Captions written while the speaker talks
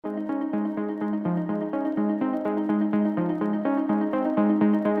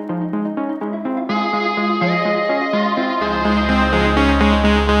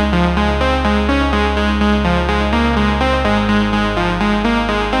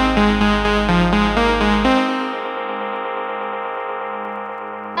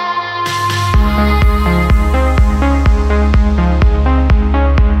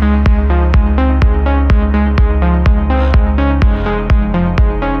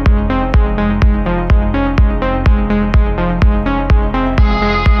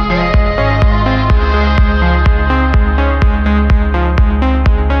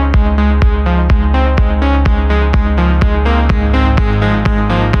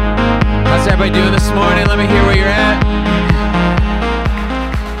everybody doing this morning? Let me hear where you're at.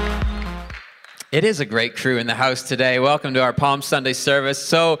 It is a great crew in the house today. Welcome to our Palm Sunday service.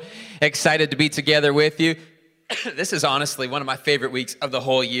 So excited to be together with you. This is honestly one of my favorite weeks of the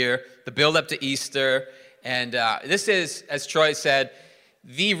whole year, the build up to Easter. And this is, as Troy said,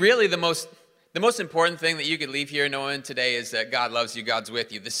 the most important thing that you could leave here knowing today is that God loves you, God's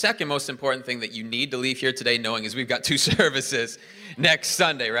with you. The second most important thing that you need to leave here today knowing is we've got 2 services next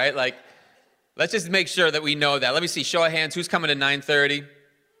Sunday, right? Like, let's just make sure that we know that. Let me see, show of hands, who's coming to 9:30?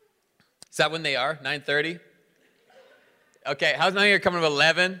 Is that when they are, 9:30? Okay, how's many are coming to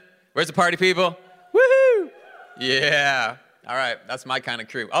 11? Where's the party people? Woohoo! Yeah, all right, that's my kind of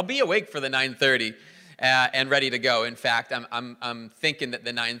crew. I'll be awake for the 9:30. And ready to go. In fact, I'm thinking that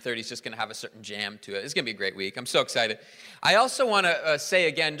the 9:30 is just going to have a certain jam to it. It's going to be a great week. I'm so excited. I also want to say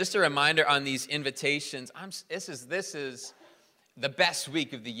again, just a reminder on these invitations. This is the best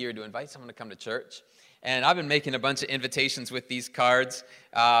week of the year to invite someone to come to church. And I've been making a bunch of invitations with these cards.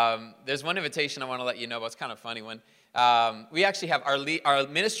 There's one invitation I want to let you know about. It's kind of a funny one. We actually have our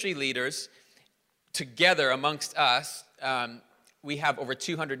ministry leaders together amongst us. We have over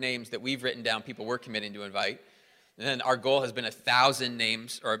 200 names that we've written down, people we're committing to invite. And then our goal has been 1,000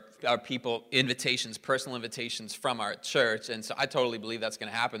 names or our people, invitations, personal invitations from our church. And so I totally believe that's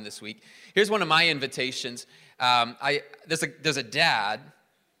going to happen this week. Here's one of my invitations. There's a dad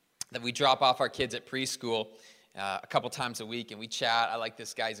that we drop off our kids at preschool a couple times a week, and we chat. I like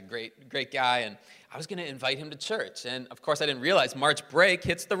this guy. He's a great guy. And I was going to invite him to church. And, of course, I didn't realize March break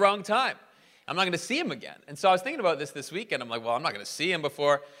hits the wrong time. I'm not going to see him again. And so I was thinking about this weekend. I'm like, well, I'm not going to see him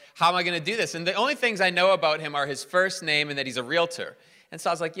before. How am I going to do this? And the only things I know about him are his first name and that he's a realtor. And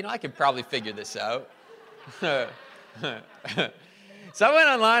so I was like, I could probably figure this out. So I went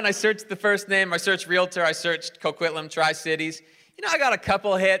online. I searched the first name. I searched realtor. I searched Coquitlam, Tri-Cities. I got a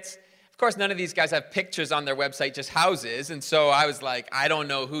couple hits. Of course, none of these guys have pictures on their website, just houses. And so I was like, I don't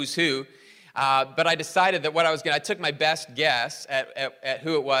know who's who. But I decided that I took my best guess at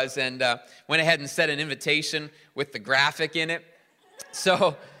who it was and went ahead and set an invitation with the graphic in it.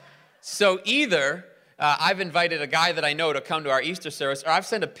 So either I've invited a guy that I know to come to our Easter service, or I've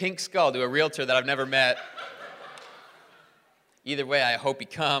sent a pink skull to a realtor that I've never met. Either way, I hope he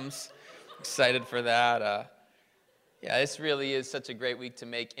comes. Excited for that. This really is such a great week to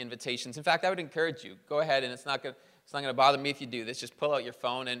make invitations. In fact, I would encourage you, go ahead, and it's not going to bother me if you do this. Just pull out your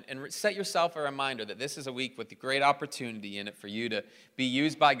phone and set yourself a reminder that this is a week with a great opportunity in it for you to be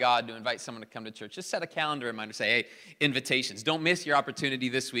used by God to invite someone to come to church. Just set a calendar reminder. Say, hey, invitations. Don't miss your opportunity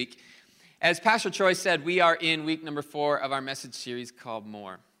this week. As Pastor Troy said, we are in week number 4 of our message series called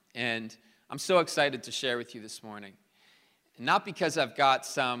More. And I'm so excited to share with you this morning. Not because I've got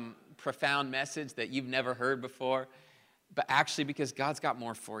some profound message that you've never heard before, but actually because God's got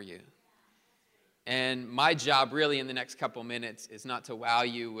more for you. And my job really in the next couple minutes is not to wow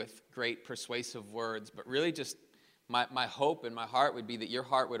you with great persuasive words, but really just my hope and my heart would be that your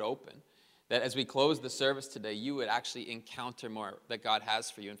heart would open, that as we close the service today, you would actually encounter more that God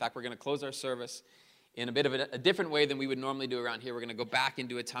has for you. In fact, we're going to close our service in a bit of a different way than we would normally do around here. We're going to go back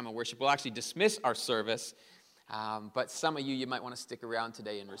into a time of worship. We'll actually dismiss our service, but some of you might want to stick around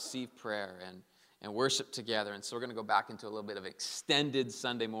today and receive prayer and worship together. And so we're going to go back into a little bit of extended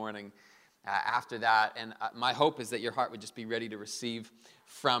Sunday morning after that. And my hope is that your heart would just be ready to receive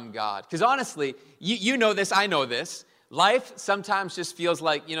from God. Because honestly, you know this, I know this. Life sometimes just feels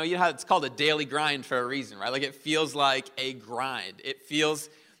like, you know how it's called a daily grind for a reason, right? Like it feels like a grind. It feels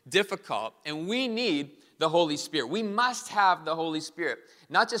difficult. And we need the Holy Spirit. We must have the Holy Spirit.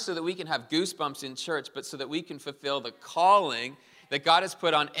 Not just so that we can have goosebumps in church, but so that we can fulfill the calling that God has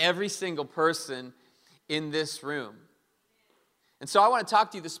put on every single person in this room. And so I want to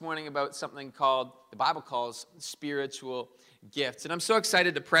talk to you this morning about something the Bible calls spiritual gifts. And I'm so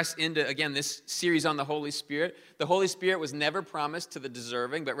excited to press into, again, this series on the Holy Spirit. The Holy Spirit was never promised to the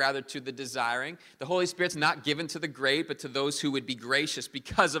deserving, but rather to the desiring. The Holy Spirit's not given to the great, but to those who would be gracious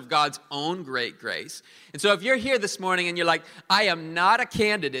because of God's own great grace. And so if you're here this morning and you're like, I am not a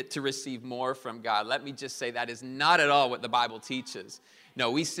candidate to receive more from God, let me just say that is not at all what the Bible teaches. No,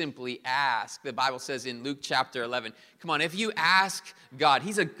 we simply ask. The Bible says in Luke chapter 11, come on, if you ask God,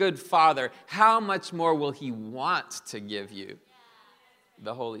 He's a good Father, how much more will He want to give you?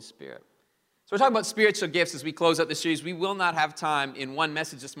 The Holy Spirit. So we're talking about spiritual gifts as we close out the series. We will not have time in one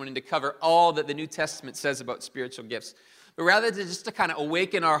message this morning to cover all that the New Testament says about spiritual gifts, but rather to kind of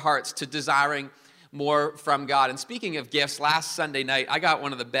awaken our hearts to desiring more from God. And speaking of gifts, last Sunday night, I got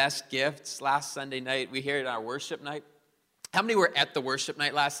one of the best gifts last Sunday night. We heard it on our worship night. How many were at the worship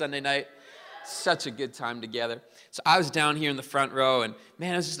night last Sunday night? Such a good time together. So I was down here in the front row, and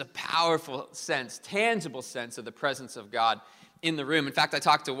man, it was just a powerful sense, tangible sense of the presence of God in the room. In fact, I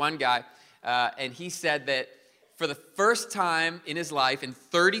talked to one guy, and he said that for the first time in his life, in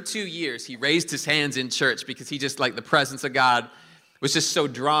 32 years, he raised his hands in church because he just, like, the presence of God was just so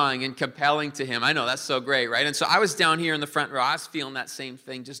drawing and compelling to him. I know, that's so great, right? And so I was down here in the front row. I was feeling that same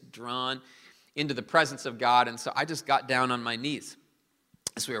thing, just drawn into the presence of God. And so I just got down on my knees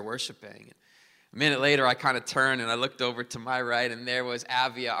as we were worshiping. A minute later, I kind of turned and I looked over to my right, and there was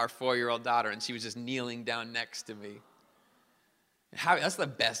Avia, our 4-year-old daughter, and she was just kneeling down next to me. That's the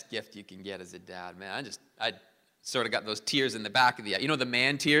best gift you can get as a dad, man. I sort of got those tears in the back of the eye. You know the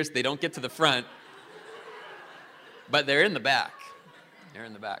man tears? They don't get to the front, but they're in the back. They're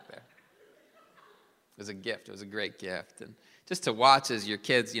in the back there. It was a gift. It was a great gift. And just to watch as your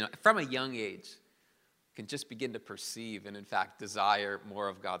kids, from a young age, can just begin to perceive and, in fact, desire more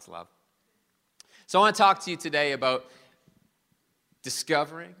of God's love. So I want to talk to you today about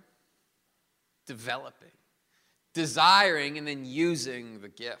discovering, developing, desiring, and then using the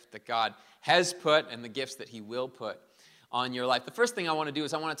gift that God has put and the gifts that he will put on your life. The first thing I want to do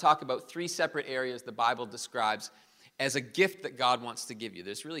is I want to talk about 3 separate areas the Bible describes as a gift that God wants to give you.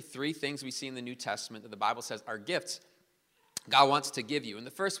 There's really 3 things we see in the New Testament that the Bible says are gifts God wants to give you. And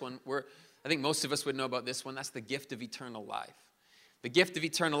the first one, I think most of us would know about this one, that's the gift of eternal life. The gift of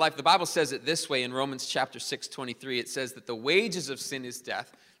eternal life. The Bible says it this way in Romans chapter 6:23. It says that the wages of sin is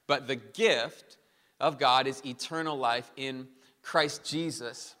death, but the gift of God is eternal life in Christ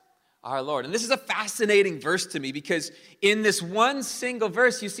Jesus our Lord. And this is a fascinating verse to me because in this one single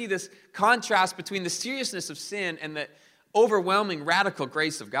verse, you see this contrast between the seriousness of sin and the overwhelming radical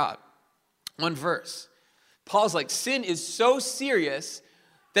grace of God. One verse. Paul's like, sin is so serious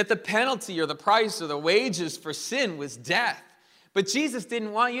that the penalty or the price or the wages for sin was death. But Jesus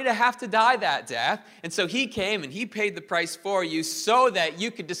didn't want you to have to die that death. And so he came and he paid the price for you so that you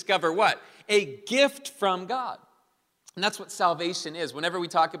could discover what? A gift from God. And that's what salvation is. Whenever we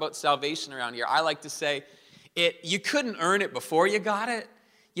talk about salvation around here, I like to say you couldn't earn it before you got it.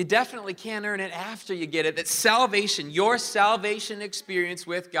 You definitely can't earn it after you get it. That salvation, your salvation experience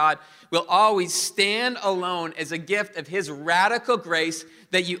with God will always stand alone as a gift of his radical grace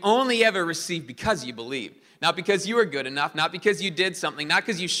that you only ever receive because you believe. Not because you were good enough, not because you did something, not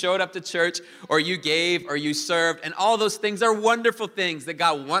because you showed up to church or you gave or you served. And all those things are wonderful things that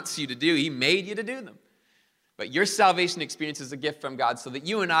God wants you to do. He made you to do them. But your salvation experience is a gift from God so that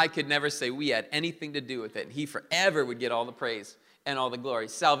you and I could never say we had anything to do with it. And he forever would get all the praise and all the glory.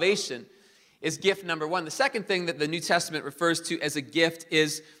 Salvation is gift number 1. The second thing that the New Testament refers to as a gift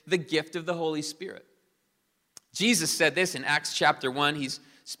is the gift of the Holy Spirit. Jesus said this in Acts chapter 1. He's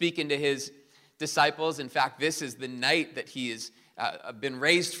speaking to his disciples. In fact, this is the night that he has been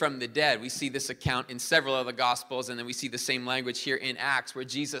raised from the dead. We see this account in several other Gospels, and then we see the same language here in Acts where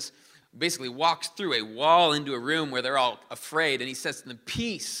Jesus basically walks through a wall into a room where they're all afraid, and he says to them,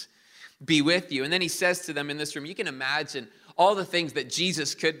 peace be with you. And then he says to them in this room, you can imagine all the things that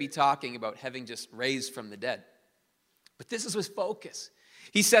Jesus could be talking about having just raised from the dead. But this is his focus.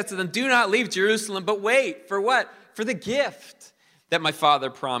 He says to them, do not leave Jerusalem, but wait for what? For the gift that my Father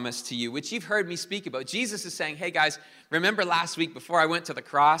promised to you, which you've heard me speak about. Jesus is saying, hey guys, remember last week before I went to the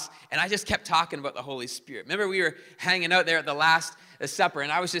cross, and I just kept talking about the Holy Spirit. Remember we were hanging out there at the Last Supper,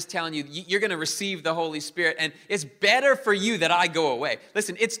 and I was just telling you, you're going to receive the Holy Spirit, and it's better for you that I go away.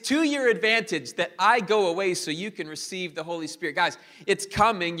 Listen, it's to your advantage that I go away so you can receive the Holy Spirit. Guys, it's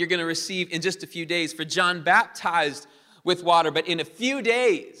coming. You're going to receive in just a few days. For John baptized with water, but in a few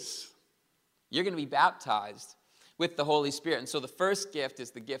days, you're going to be baptized with the Holy Spirit. And so the first gift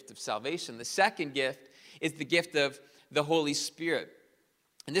is the gift of salvation. The second gift is the gift of the Holy Spirit.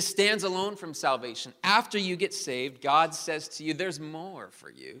 And this stands alone from salvation. After you get saved, God says to you, there's more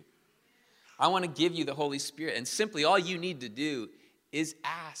for you. I want to give you the Holy Spirit. And simply all you need to do is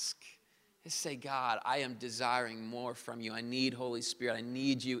ask. Just say, God, I am desiring more from you. I need Holy Spirit. I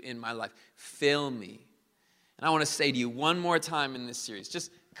need you in my life. Fill me. And I want to say to you one more time in this series,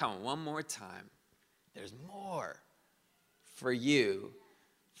 just come on, one more time. There's more for you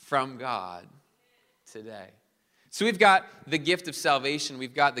from God today. So we've got the gift of salvation,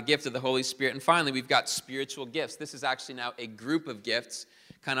 we've got the gift of the Holy Spirit, and finally we've got spiritual gifts. This is actually now a group of gifts,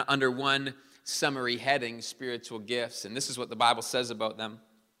 kind of under one summary heading, spiritual gifts. And this is what the Bible says about them.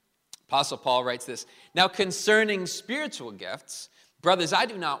 Apostle Paul writes this, now concerning spiritual gifts, brothers, I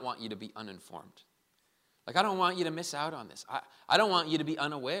do not want you to be uninformed. Like, I don't want you to miss out on this. I don't want you to be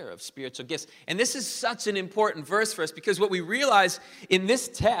unaware of spiritual gifts. And this is such an important verse for us because what we realize in this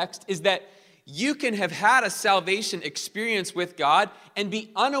text is that you can have had a salvation experience with God and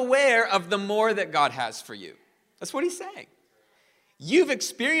be unaware of the more that God has for you. That's what he's saying. You've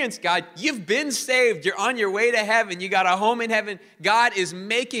experienced God. You've been saved. You're on your way to heaven. You got a home in heaven. God is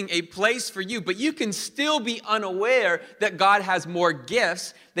making a place for you, but you can still be unaware that God has more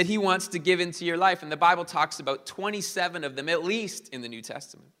gifts that he wants to give into your life. And the Bible talks about 27 of them, at least in the New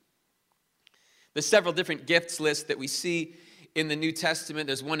Testament. There's several different gifts lists that we see in the New Testament.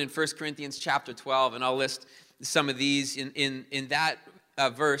 There's one in 1 Corinthians chapter 12, and I'll list some of these. In that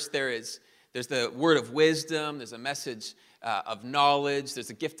verse, there's the word of wisdom. There's a message of knowledge. There's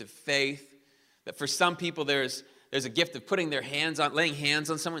a gift of faith. That for some people, there's a gift of laying hands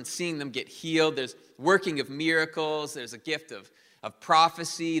on someone, seeing them get healed. There's working of miracles. There's a gift of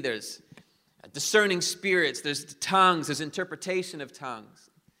prophecy. There's discerning spirits. There's tongues. There's interpretation of tongues.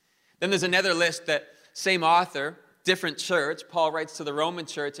 Then there's another list that same author, different church, Paul writes to the Roman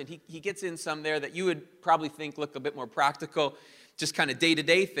church, and he gets in some there that you would probably think look a bit more practical, just kind of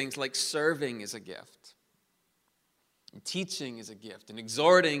day-to-day things like serving is a gift. And teaching is a gift, and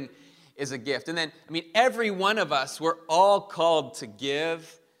exhorting is a gift. And then, every one of us, we're all called to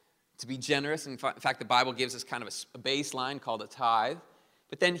give, to be generous. In fact, the Bible gives us kind of a baseline called a tithe.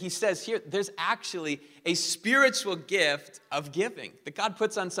 But then he says here, there's actually a spiritual gift of giving that God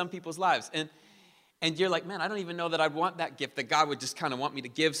puts on some people's lives. And you're like, man, I don't even know that I'd want that gift, that God would just kind of want me to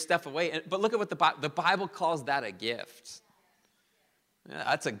give stuff away. But look at what the Bible calls that a gift. Yeah,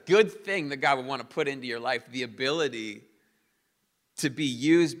 that's a good thing that God would want to put into your life, the ability to be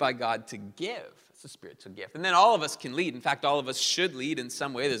used by God to give. It's a spiritual gift. And then all of us can lead. In fact, all of us should lead in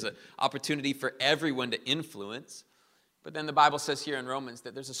some way. There's an opportunity for everyone to influence. But then the Bible says here in Romans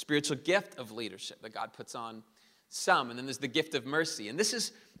that there's a spiritual gift of leadership that God puts on some. And then there's the gift of mercy. And this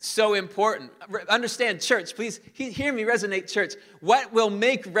is so important. Understand, church, please hear me, Resonate Church. What will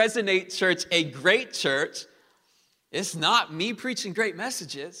make Resonate Church a great church? It's not me preaching great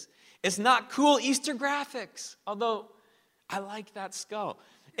messages. It's not cool Easter graphics, although I like that skull.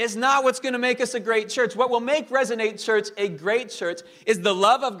 It's not what's going to make us a great church. What will make Resonate Church a great church is the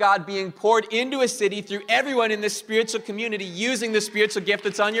love of God being poured into a city through everyone in this spiritual community using the spiritual gift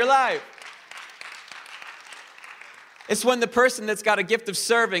that's on your life. It's when the person that's got a gift of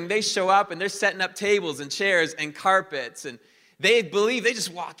serving, they show up and they're setting up tables and chairs and carpets, and they believe, they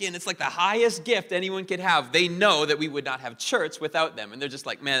just walk in. It's like the highest gift anyone could have. They know that we would not have church without them. And they're just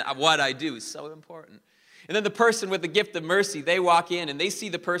like, man, what I do is so important. And then the person with the gift of mercy, they walk in and they see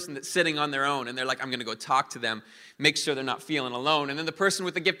the person that's sitting on their own. And they're like, I'm going to go talk to them, make sure they're not feeling alone. And then the person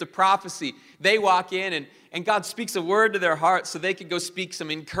with the gift of prophecy, they walk in and God speaks a word to their heart so they could go speak some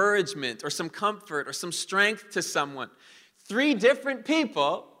encouragement or some comfort or some strength to someone. 3 different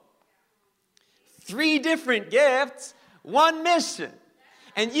people, 3 different gifts, one mission.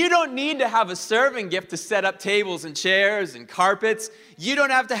 And you don't need to have a serving gift to set up tables and chairs and carpets. You don't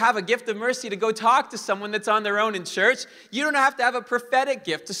have to have a gift of mercy to go talk to someone that's on their own in church. You don't have to have a prophetic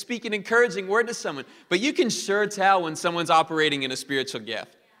gift to speak an encouraging word to someone. But you can sure tell when someone's operating in a spiritual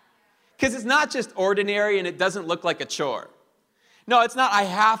gift. Because it's not just ordinary and it doesn't look like a chore. No, it's not I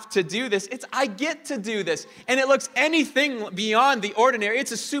have to do this. It's I get to do this. And it looks anything beyond the ordinary.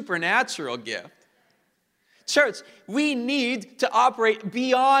 It's a supernatural gift. Church, we need to operate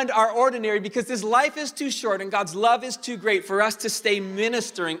beyond our ordinary because this life is too short and God's love is too great for us to stay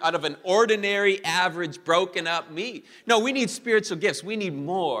ministering out of an ordinary, average, broken up me. No, we need spiritual gifts. We need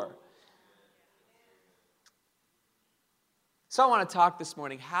more. So I want to talk this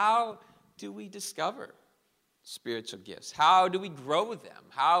morning, how do we discover spiritual gifts? How do we grow them?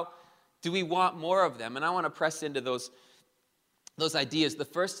 How do we want more of them? And I want to press into those ideas. The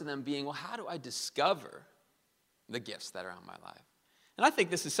first of them being, well, how do I discover the gifts that are on my life? And I think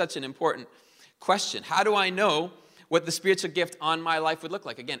this is such an important question. How do I know what the spiritual gift on my life would look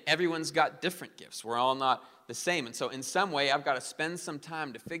like? Again, everyone's got different gifts. We're all not the same. And so in some way, I've got to spend some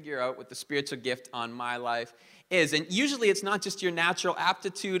time to figure out what the spiritual gift on my life is. And usually it's not just your natural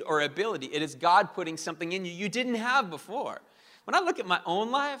aptitude or ability. It is God putting something in you you didn't have before. When I look at my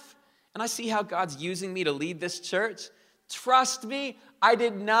own life and I see how God's using me to lead this church, trust me, I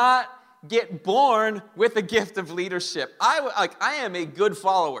did not get born with a gift of leadership. I am a good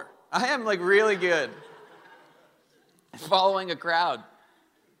follower. I am really good following a crowd.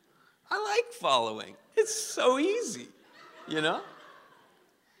 I like following. It's so easy, you know?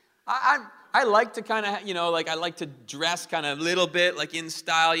 I like to kind of, I like to dress kind of a little bit in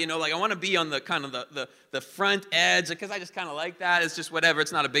style, I want to be on the kind of the front edge because I just kind of like that. It's just whatever.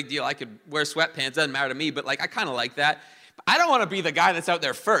 It's not a big deal. I could wear sweatpants. Doesn't matter to me, but I kind of like that. I don't want to be the guy that's out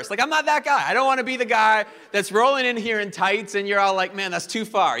there first. Like, I'm not that guy. I don't want to be the guy that's rolling in here in tights and you're all like, man, that's too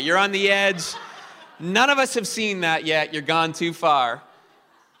far. You're on the edge. None of us have seen that yet. You're gone too far.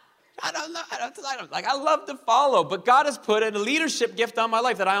 I don't know. I love to follow, but God has put a leadership gift on my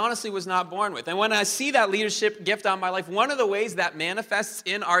life that I honestly was not born with. And when I see that leadership gift on my life, one of the ways that manifests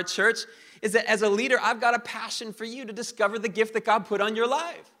in our church is that as a leader, I've got a passion for you to discover the gift that God put on your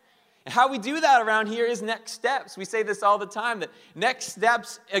life. And how we do that around here is Next Steps. We say this all the time, that Next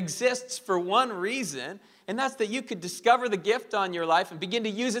Steps exists for one reason, and that's that you could discover the gift on your life and begin to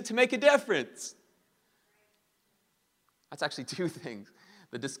use it to make a difference. That's actually two things,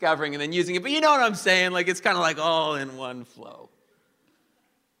 the discovering and then using it. But you know what I'm saying? Like, it's kind of like all in one flow.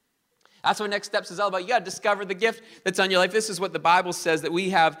 That's what Next Steps is all about. You got to discover the gift that's on your life. This is what the Bible says, that we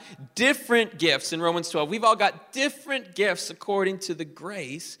have different gifts in Romans 12. We've all got different gifts according to the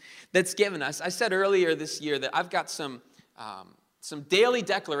grace that's given us. I said earlier this year that I've got some daily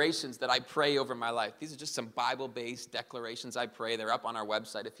declarations that I pray over my life. These are just some Bible-based declarations I pray. They're up on our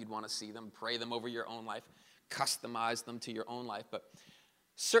website if you'd want to see them. Pray them over your own life. Customize them to your own life. But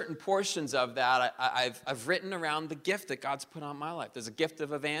certain portions of that I've written around the gift that God's put on my life. There's a gift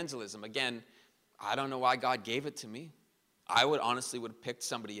of evangelism. Again, I don't know why God gave it to me. I would have picked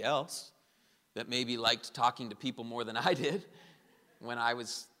somebody else that maybe liked talking to people more than I did when I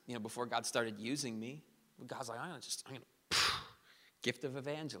was, before God started using me. But God's like, I'm going to gift of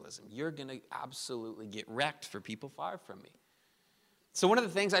evangelism. You're going to absolutely get wrecked for people far from me. So one of the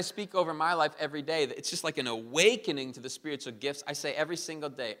things I speak over my life every day, it's just like an awakening to the spiritual gifts. I say every single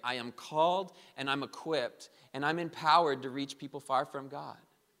day, I am called and I'm equipped and I'm empowered to reach people far from God.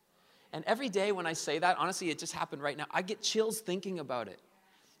 And every day when I say that, honestly, it just happened right now. I get chills thinking about it.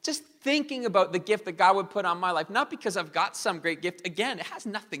 Just thinking about the gift that God would put on my life. Not because I've got some great gift. Again, it has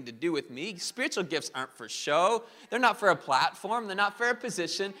nothing to do with me. Spiritual gifts aren't for show. They're not for a platform. They're not for a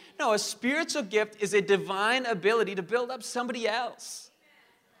position. No, a spiritual gift is a divine ability to build up somebody else.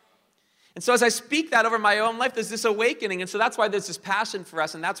 And so as I speak that over my own life, there's this awakening. And so that's why there's this passion for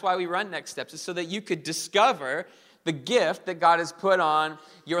us. And that's why we run Next Steps, is so that you could discover the gift that God has put on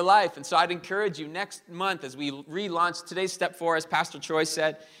your life. And so I'd encourage you next month as we relaunch today's Step 4, as Pastor Troy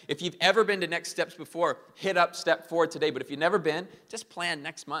said, if you've ever been to Next Steps before, hit up Step 4 today. But if you've never been, just plan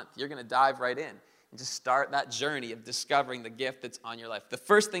next month. You're going to dive right in and just start that journey of discovering the gift that's on your life. The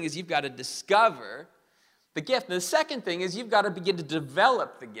first thing is you've got to discover the gift. And the second thing is you've got to begin to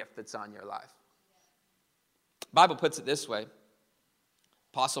develop the gift that's on your life. The Bible puts it this way.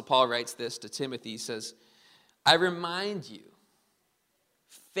 Apostle Paul writes this to Timothy. He says, I remind you,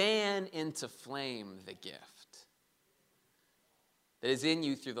 fan into flame the gift that is in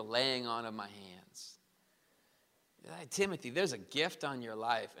you through the laying on of my hands. Timothy, there's a gift on your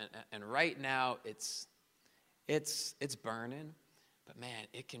life, and right now it's burning, but man,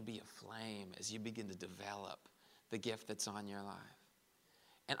 it can be a flame as you begin to develop the gift that's on your life.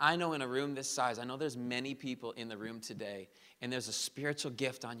 And I know in a room this size, I know there's many people in the room today, and there's a spiritual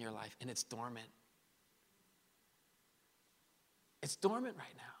gift on your life, and it's dormant. It's dormant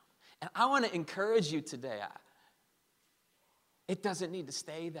right now. And I want to encourage you today. It doesn't need to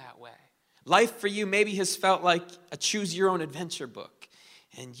stay that way. Life for you maybe has felt like a choose your own adventure book.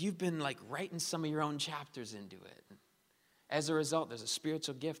 And you've been like writing some of your own chapters into it. And as a result, there's a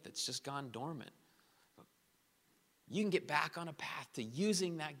spiritual gift that's just gone dormant. You can get back on a path to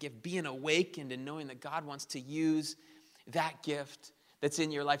using that gift, being awakened and knowing that God wants to use that gift that's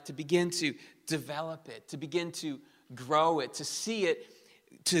in your life to begin to develop it, to begin to grow it, to see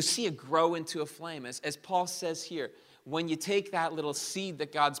it grow into a flame. As Paul says here, when you take that little seed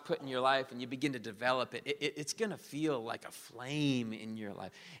that God's put in your life and you begin to develop it, it's going to feel like a flame in your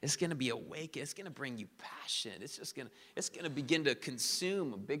life. It's going to be awake. It's going to bring you passion. It's going to begin to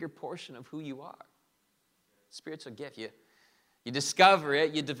consume a bigger portion of who you are. Spiritual gift. You discover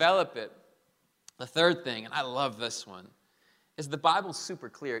it, you develop it. The third thing, and I love this one, is the Bible's super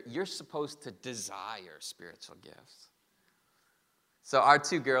clear. You're supposed to desire spiritual gifts. So our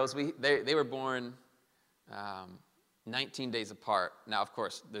two girls, they were born 19 days apart. Now, of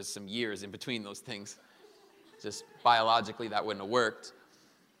course, there's some years in between those things. Just biologically, that wouldn't have worked.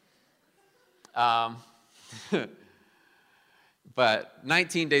 But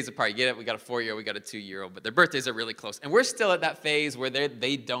 19 days apart, you get it? We got a 4-year-old, we got a 2-year-old, but their birthdays are really close. And we're still at that phase where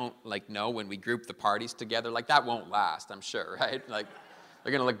they don't know when we group the parties together. Like, that won't last, I'm sure, right? Like,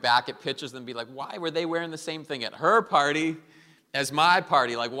 they're going to look back at pictures and be like, why were they wearing the same thing at her party as my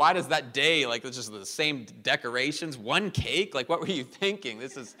party? Like, why does that day, it's just the same decorations, one cake? Like, what were you thinking?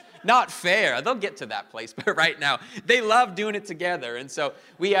 This is not fair. They'll get to that place, but right now, they love doing it together. And so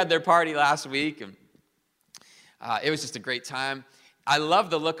we had their party last week, and It was just a great time. I love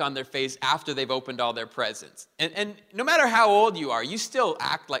the look on their face after they've opened all their presents. And no matter how old you are, you still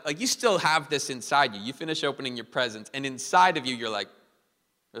act like you still have this inside you. You finish opening your presents, and inside of you, you're like,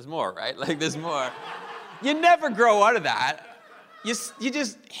 there's more, right? Like, there's more. You never grow out of that. You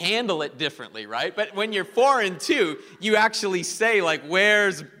just handle it differently, right? But when you're 4 and 2, you actually say, like,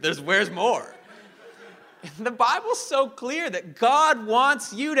 where's more? And the Bible's so clear that God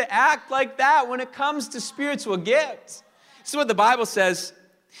wants you to act like that when it comes to spiritual gifts. This is what the Bible says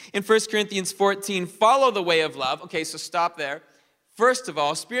in 1 Corinthians 14, follow the way of love. Okay, so stop there. First of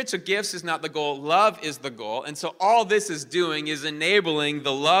all, spiritual gifts is not the goal, love is the goal. And so all this is doing is enabling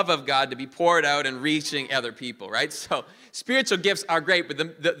the love of God to be poured out and reaching other people, right? So spiritual gifts are great,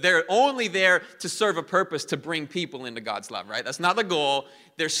 but they're only there to serve a purpose to bring people into God's love, right? That's not the goal.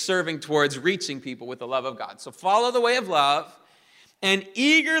 They're serving towards reaching people with the love of God. So follow the way of love and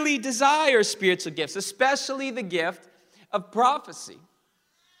eagerly desire spiritual gifts, especially the gift of prophecy.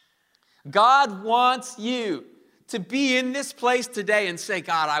 God wants you to be in this place today and say,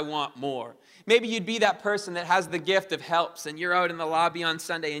 God, I want more. Maybe you'd be that person that has the gift of helps, and you're out in the lobby on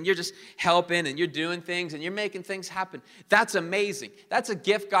Sunday and you're just helping and you're doing things and you're making things happen. That's amazing. That's a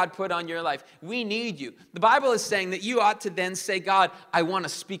gift God put on your life. We need you. The Bible is saying that you ought to then say, God, I want to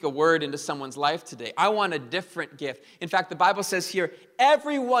speak a word into someone's life today. I want a different gift. In fact, the Bible says here,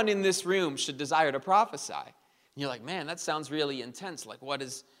 everyone in this room should desire to prophesy. And you're like, man, that sounds really intense. Like,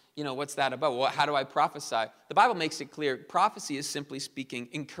 what's that about? How do I prophesy? The Bible makes it clear. Prophecy is simply speaking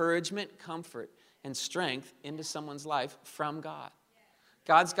encouragement, comfort, and strength into someone's life from God.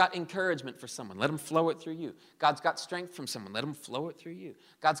 God's got encouragement for someone. Let him flow it through you. God's got strength from someone. Let him flow it through you.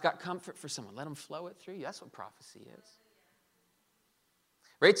 God's got comfort for someone. Let him flow it through you. That's what prophecy is.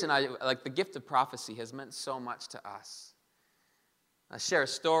 Rach and I, like, the gift of prophecy has meant so much to us. I share a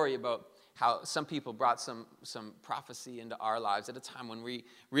story about how some people brought some prophecy into our lives at a time when we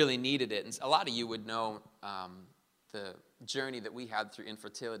really needed it. And a lot of you would know the journey that we had through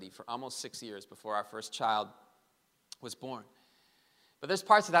infertility for almost 6 years before our first child was born. But there's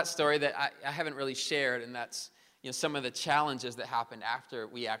parts of that story that I haven't really shared, and that's some of the challenges that happened after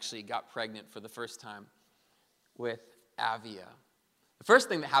we actually got pregnant for the first time with Avia. The first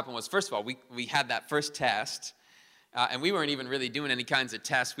thing that happened was, first of all, we had that first test. And we weren't even really doing any kinds of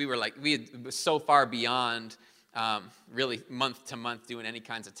tests. We were so far beyond really month to month doing any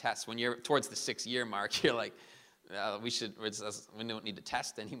kinds of tests. When you're towards the 6-year mark, you're like, we don't need to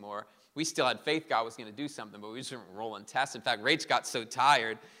test anymore. We still had faith God was going to do something, but we just weren't rolling tests. In fact, Rach got so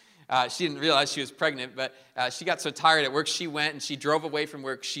tired. She didn't realize she was pregnant, but she got so tired at work, she went and she drove away from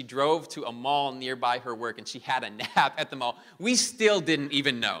work. She drove to a mall nearby her work, and she had a nap at the mall. We still didn't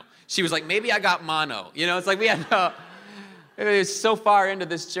even know. She was like, maybe I got mono. It's like we had no... It was so far into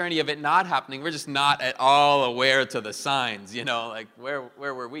this journey of it not happening, we're just not at all aware to the signs, like where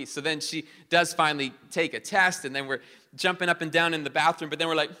were we? So then she does finally take a test, and then we're jumping up and down in the bathroom, but then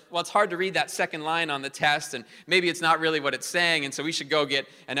we're like, well, it's hard to read that second line on the test, and maybe it's not really what it's saying, and so we should go get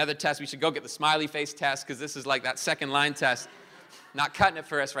another test. We should go get the smiley face test, because this is like that second line test. Not cutting it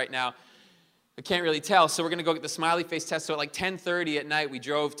for us right now. I can't really tell, so we're going to go get the smiley face test. So at like 10:30 at night, we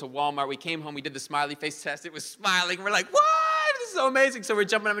drove to Walmart. We came home, we did the smiley face test. It was smiling. We're like, what? This is so amazing. So we're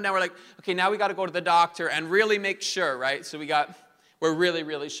jumping up and down. We're like, okay, now we got to go to the doctor and really make sure, right? So we're really,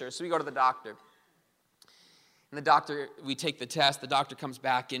 really sure. So we go to the doctor. And the doctor, we take the test. The doctor comes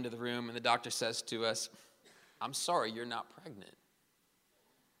back into the room, and the doctor says to us, I'm sorry, you're not pregnant.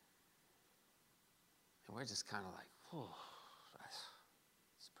 And we're just kind of like, whew,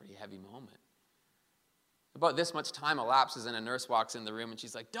 it's a pretty heavy moment. About this much time elapses, and a nurse walks in the room, and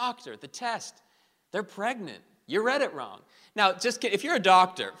she's like, doctor, the test, they're pregnant. You read it wrong. Now, if you're a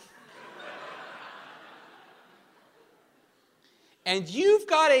doctor, and you've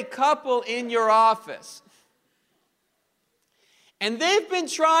got a couple in your office, and they've been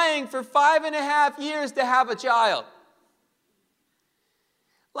trying for 5.5 years to have a child,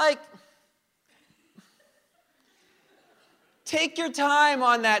 like, take your time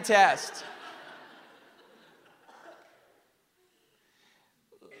on that test.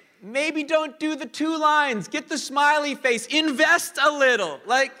 Maybe don't do the 2 lines. Get the smiley face. Invest a little.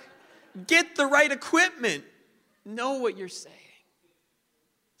 Like, get the right equipment. Know what you're saying.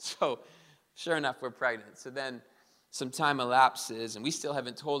 So, sure enough, we're pregnant. So then some time elapses, and we still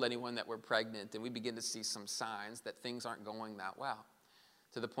haven't told anyone that we're pregnant, and we begin to see some signs that things aren't going that well,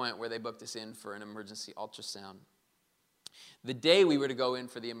 to the point where they booked us in for an emergency ultrasound. The day we were to go in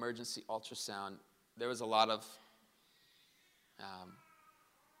for the emergency ultrasound, there was a lot of...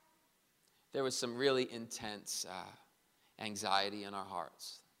 there was some really intense anxiety in our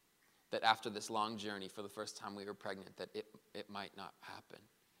hearts. that after this long journey, for the first time we were pregnant, that it might not happen.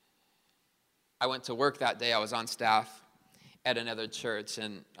 I went to work that day. I was on staff at another church,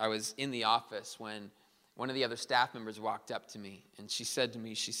 and I was in the office when one of the other staff members walked up to me, and she said to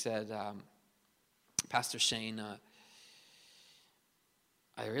me, Pastor Shane,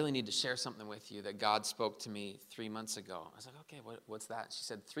 I really need to share something with you that God spoke to me 3 months ago. I was like, okay, what's that? She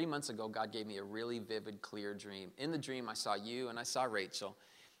said, 3 months ago, God gave me a really vivid, clear dream. In the dream, I saw you and I saw Rachel,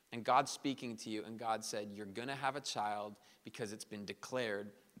 and God's speaking to you, and God said, you're going to have a child because it's been declared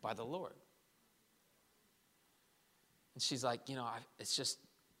by the Lord. And she's like,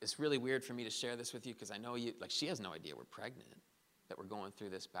 it's really weird for me to share this with you because I know you, like she has no idea we're pregnant, that we're going through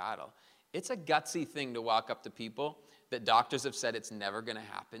this battle. It's a gutsy thing to walk up to people that doctors have said it's never going to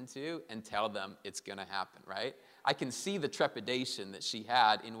happen to and tell them it's going to happen, right? I can see the trepidation that she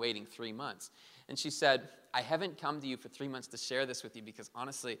had in waiting 3 months. And she said, I haven't come to you for 3 months to share this with you because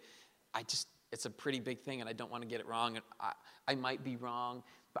honestly, it's a pretty big thing and I don't want to get it wrong. And I might be wrong,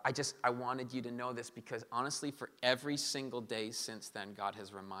 but I wanted you to know this because honestly, for every single day since then, God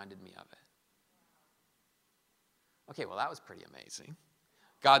has reminded me of it. Okay, well, that was pretty amazing.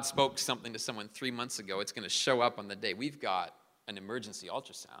 God spoke something to someone 3 months ago. It's going to show up on the day. We've got an emergency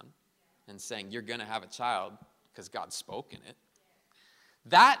ultrasound and saying you're going to have a child because God's spoken it.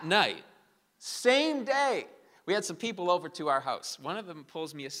 That night, same day, we had some people over to our house. One of them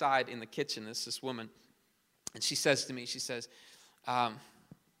pulls me aside in the kitchen. This woman, and she says to me, so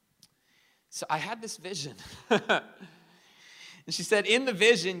I had this vision. And she said, in the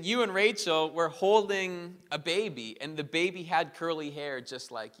vision, you and Rachel were holding a baby, and the baby had curly hair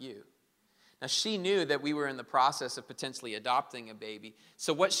just like you. Now, she knew that we were in the process of potentially adopting a baby.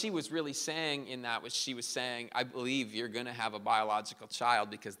 So what she was really saying in that was she was saying, I believe you're going to have a biological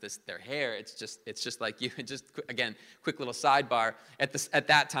child because their hair, it's just like you. Just, again, quick little sidebar. At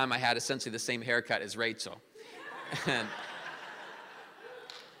that time, I had essentially the same haircut as Rachel. And,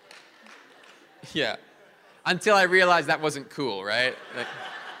 yeah. Until I realized that wasn't cool, right?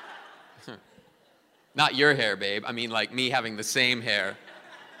 Like, not your hair, babe. I mean, like me having the same hair.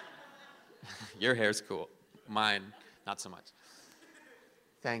 Your hair's cool. Mine, not so much.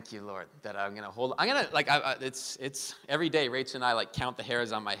 Thank you, Lord, that I'm going to hold. It's every day, Rachel and I like count the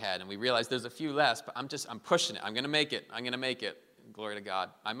hairs on my head, and we realize there's a few less, but I'm pushing it. I'm going to make it. I'm going to make it. Glory to God.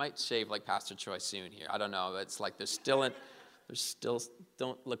 I might shave like Pastor Troy soon here. I don't know. It's like there's still,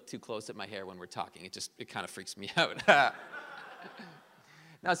 don't look too close at my hair when we're talking. It kind of freaks me out.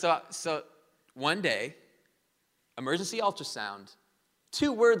 Now, so one day, emergency ultrasound,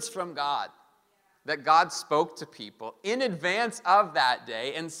 2 words from God that God spoke to people in advance of that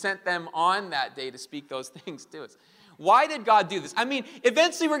day and sent them on that day to speak those things to us. Why did God do this? I mean,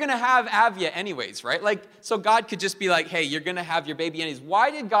 eventually we're going to have Avia anyways, right? Like, so God could just be like, hey, you're going to have your baby anyways.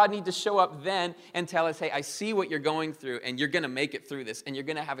 Why did God need to show up then and tell us, hey, I see what you're going through and you're going to make it through this and you're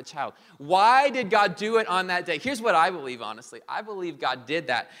going to have a child? Why did God do it on that day? Here's what I believe, honestly. I believe God did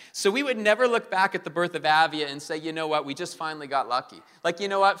that so we would never look back at the birth of Avia and say, you know what, we just finally got lucky. Like, you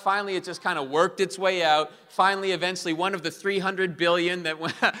know what, finally it just kind of worked its way out. Finally, eventually, one of the 300 billion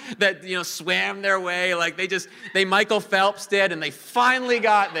that swam their way, like they Michael Phelps did, and they finally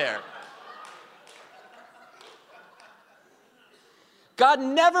got there. God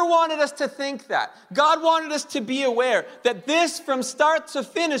never wanted us to think that. God wanted us to be aware that this, from start to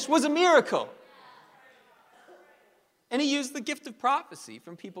finish, was a miracle. And he used the gift of prophecy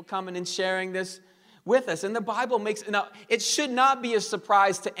from people coming and sharing this with us. And the Bible now, it should not be a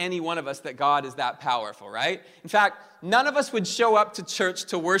surprise to any one of us that God is that powerful, right? In fact, none of us would show up to church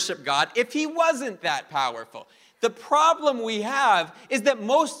to worship God if he wasn't that powerful. The problem we have is that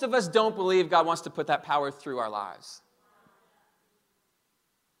most of us don't believe God wants to put that power through our lives.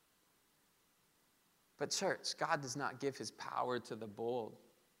 But church, God does not give his power to the bold.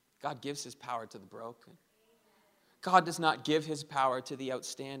 God gives his power to the broken. God does not give his power to the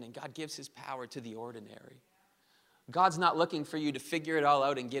outstanding. God gives his power to the ordinary. God's not looking for you to figure it all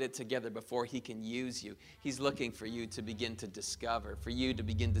out and get it together before he can use you. He's looking for you to begin to discover, for you to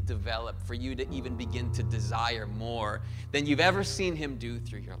begin to develop, for you to even begin to desire more than you've ever seen him do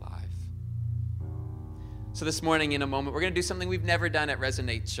through your life. So this morning, in a moment, we're going to do something we've never done at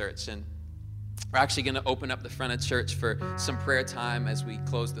Resonate Church. And we're actually going to open up the front of church for some prayer time as we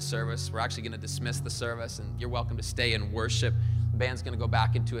close the service. We're actually going to dismiss the service, and you're welcome to stay and worship. The band's going to go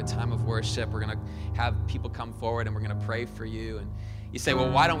back into a time of worship. We're going to have people come forward, and we're going to pray for you. And you say, well,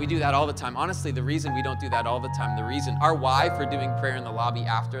 why don't we do that all the time? Honestly, the reason we don't do that all the time, the reason, our why for doing prayer in the lobby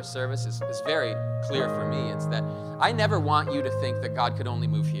after a service is very clear for me. It's that I never want you to think that God could only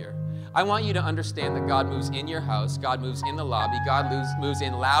move here. I want you to understand that God moves in your house, God moves in the lobby, God moves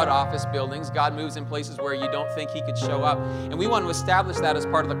in loud office buildings, God moves in places where you don't think he could show up. And we want to establish that as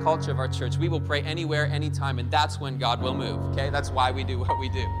part of the culture of our church. We will pray anywhere, anytime, and that's when God will move, okay? That's why we do what we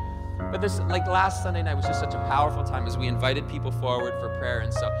do. But this, like last Sunday night was just such a powerful time as we invited people forward for prayer.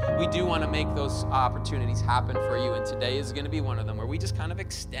 And so we do want to make those opportunities happen for you. And today is going to be one of them where we just kind of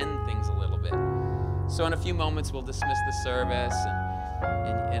extend things a little bit. So in a few moments, we'll dismiss the service.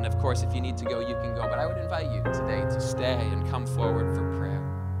 And of course, if you need to go, you can go. But I would invite you today to stay and come forward for prayer.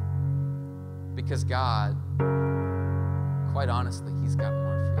 Because God, quite honestly, he's got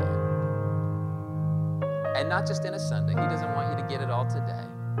more for you. And not just in a Sunday. He doesn't want you to get it all today.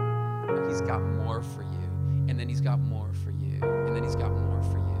 No, he's got more for you. And then he's got more for you. And then he's got more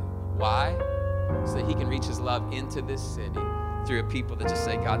for you. Why? So that he can reach his love into this city through a people that just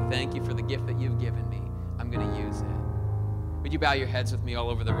say, God, thank you for the gift that you've given me. I'm going to use it. Would you bow your heads with me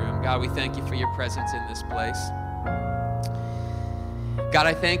all over the room? God, we thank you for your presence in this place. God,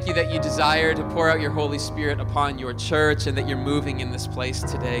 I thank you that you desire to pour out your Holy Spirit upon your church and that you're moving in this place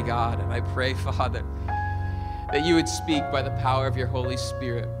today, God. And I pray, Father, that you would speak by the power of your Holy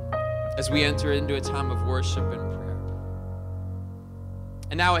Spirit as we enter into a time of worship and prayer.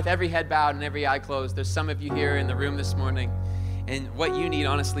 And now with every head bowed and every eye closed, there's some of you here in the room this morning, and what you need,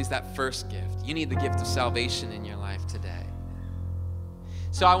 honestly, is that first gift. You need the gift of salvation in your life today.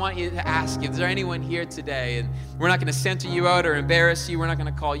 So I want you to ask, is there anyone here today? And we're not going to center you out or embarrass you. We're not going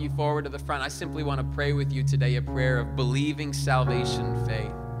to call you forward to the front. I simply want to pray with you today a prayer of believing salvation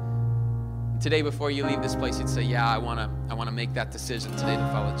faith. And today, before you leave this place, you'd say, yeah, I want to make that decision today to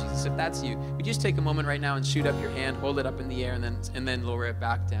follow Jesus. If that's you, would you just take a moment right now and shoot up your hand, hold it up in the air, and then lower it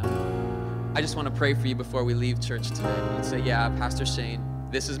back down? I just want to pray for you before we leave church today. You'd say, yeah, Pastor Shane,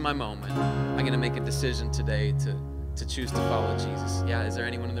 this is my moment. I'm going to make a decision today to choose to follow Jesus. Yeah, is there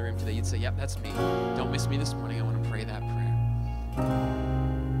anyone in the room today? You'd say, yep, that's me. Don't miss me this morning. I want to pray that prayer.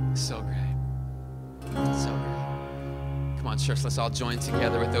 So great. So great. Come on, church, let's all join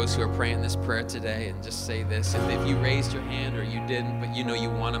together with those who are praying this prayer today and just say this. If you raised your hand or you didn't, but you know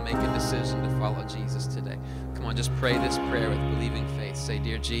you want to make a decision to follow Jesus today, come on, just pray this prayer with believing faith. Say,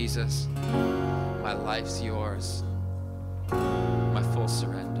 dear Jesus, my life's yours. My full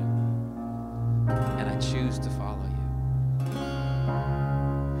surrender. And I choose to follow you.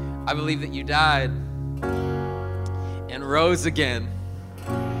 I believe that you died and rose again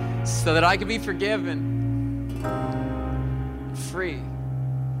so that I could be forgiven and free.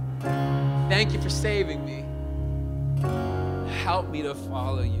 Thank you for saving me. Help me to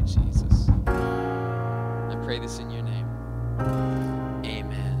follow you, Jesus. I pray this in your name.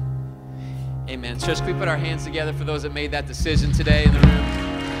 Amen. Amen. Church, can we put our hands together for those that made that decision today in the room?